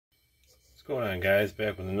What's going on, guys?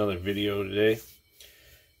 Back with another video today.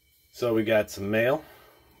 So we got some mail.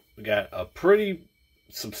 We got a pretty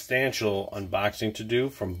substantial unboxing to do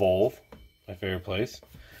from Bowl, my favorite place.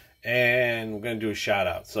 And we're going to do a shout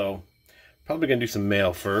out. So probably going to do some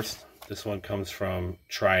mail first. This one comes from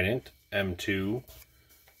Trident M2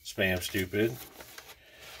 Spam Stupid.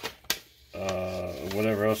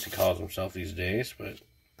 Whatever else he calls himself these days, but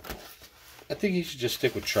I think he should just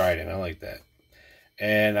stick with Trident. I like that.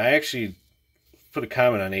 And I actually put a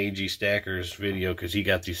comment on AG Stacker's video because he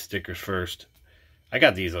got these stickers first. I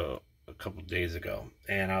got these a couple days ago,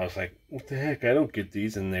 and I was like, what the heck, I don't get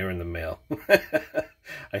these, and they were in the mail.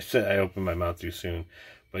 I said I opened my mouth too soon.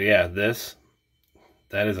 But yeah,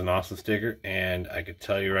 that is an awesome sticker, and I could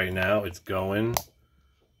tell you right now, it's going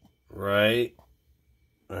right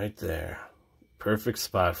there. Perfect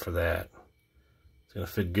spot for that. It's going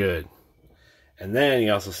to fit good. And then he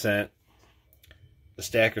also sent the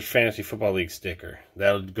Stackers Fantasy Football League sticker.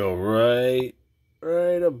 That'll go right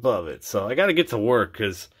above it. So I got to get to work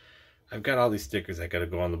because I've got all these stickers that got to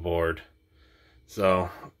go on the board. So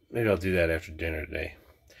maybe I'll do that after dinner today.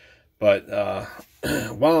 But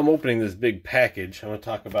while I'm opening this big package, I'm going to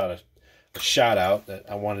talk about a shout out that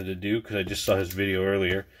I wanted to do because I just saw his video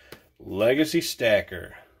earlier. Legacy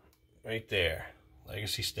Stacker. Right there.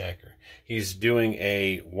 Legacy Stacker. He's doing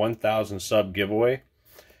a 1,000 sub giveaway.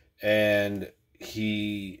 And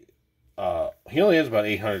he only has about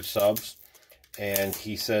 800 subs, and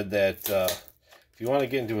he said that if you want to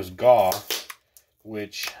get into his GAW,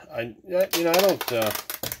 which I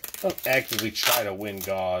don't actively try to win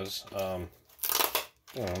GAWs. I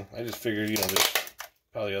just figured, there's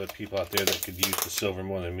probably other people out there that could use the silver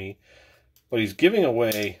more than me. But he's giving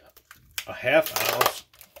away a half-ounce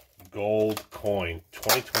gold coin,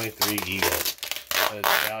 2023 Eagle,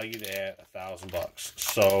 that's valued at $1,000.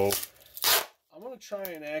 So I'm going to try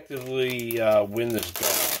and actively win this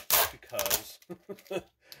gold because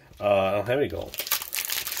I don't have any gold.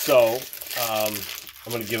 So I'm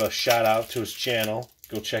going to give a shout out to his channel.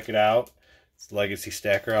 Go check it out. It's Legacy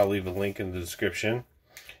Stacker. I'll leave a link in the description.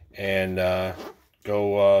 And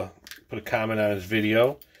go put a comment on his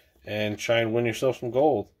video and try and win yourself some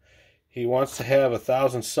gold. He wants to have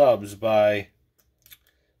 1,000 subs by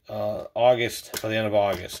August, by the end of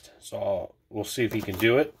August. So we'll see if he can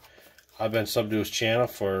do it. I've been subbed to his channel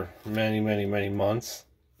for many months.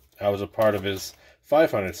 I was a part of his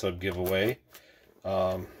 500 sub giveaway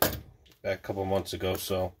back a couple months ago.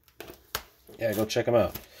 So yeah, go check him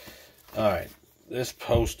out. Alright, this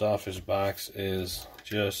post office box is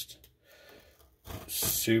just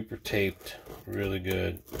super taped, really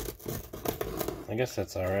good. I guess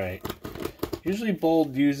that's alright. Usually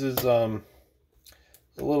Bold uses a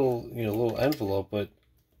little envelope, but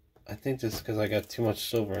I think just because I got too much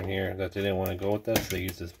silver in here that they didn't want to go with that, so they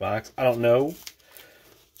used this box. I don't know.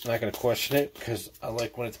 I'm not going to question it because I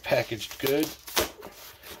like when it's packaged good.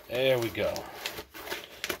 There we go.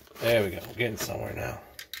 There we go. We're getting somewhere now.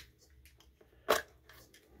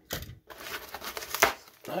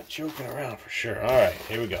 Not joking around for sure. Alright,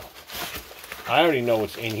 here we go. I already know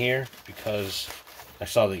what's in here because I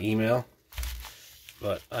saw the email,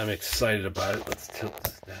 but I'm excited about it. Let's tilt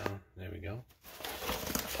this down. There we go.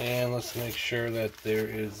 And let's make sure that there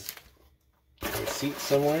is a receipt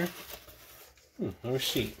somewhere. A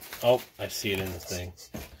receipt. Oh, I see it in the thing.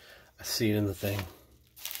 I see it in the thing.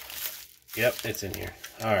 Yep, it's in here.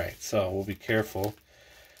 Alright, so we'll be careful.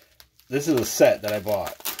 This is a set that I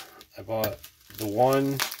bought. I bought the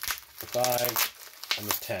 1, the 5, and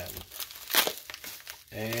the 10.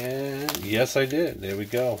 And yes, I did. There we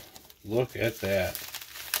go. Look at that.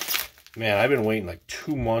 Man, I've been waiting like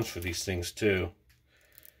 2 months for these things too.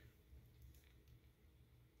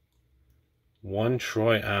 1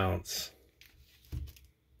 troy ounce.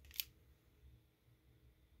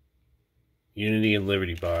 Unity and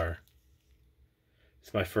Liberty bar.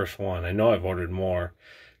 It's my first one. I know I've ordered more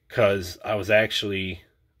because I actually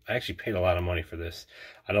paid a lot of money for this.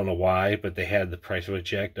 I don't know why, but they had the price was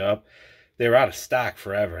jacked up. They were out of stock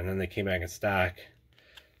forever, and then they came back in stock.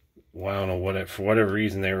 Well, I don't know what for whatever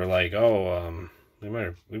reason they were like, oh, we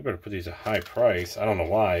better put these at a high price. I don't know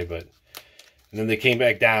why, but and then they came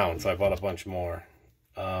back down, so I bought a bunch more.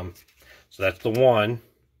 So that's the 1.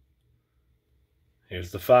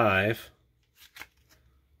 Here's the 5.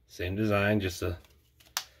 Same design, just a.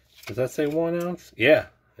 Does that say 1 ounce? Yeah,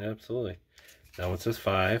 absolutely. Now it says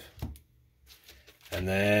 5. And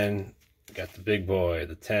then got the big boy,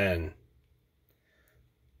 the 10.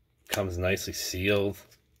 Comes nicely sealed.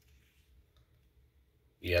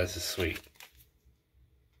 Yeah, this is sweet.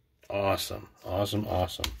 Awesome. Awesome,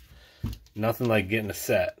 awesome. Nothing like getting a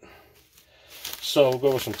set. So we'll go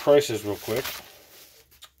over some prices real quick.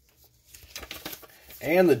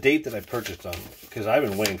 And the date that I purchased them, because I've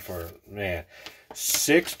been waiting for, man,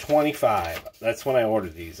 6/25. That's when I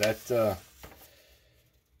ordered these. That was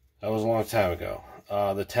a long time ago.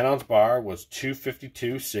 The 10-ounce bar was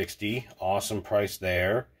 $252.60. Awesome price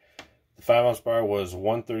there. The 5-ounce bar was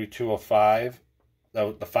 $132.05. That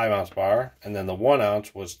was the 5-ounce bar. And then the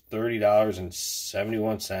 1-ounce was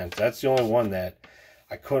 $30.71. That's the only one that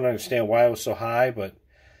I couldn't understand why it was so high, but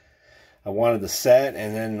I wanted the set.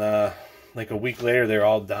 And then like a week later, they're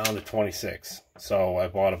all down to 26. So I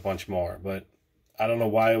bought a bunch more. But I don't know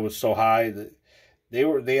why it was so high.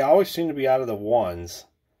 They always seem to be out of the ones.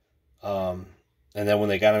 And then when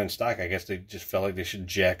they got them in stock, I guess they just felt like they should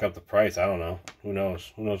jack up the price. I don't know. Who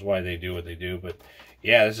knows? Who knows why they do what they do? But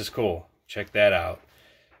yeah, this is cool. Check that out.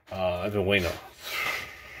 I've been waiting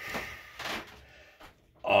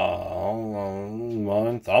a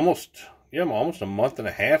month, almost a month and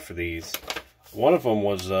a half for these. One of them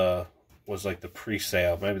was like the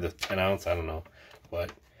pre-sale, maybe the 10-ounce. I don't know,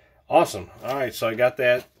 but awesome. All right, so I got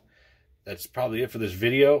that. That's probably it for this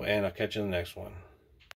video, and I'll catch you in the next one.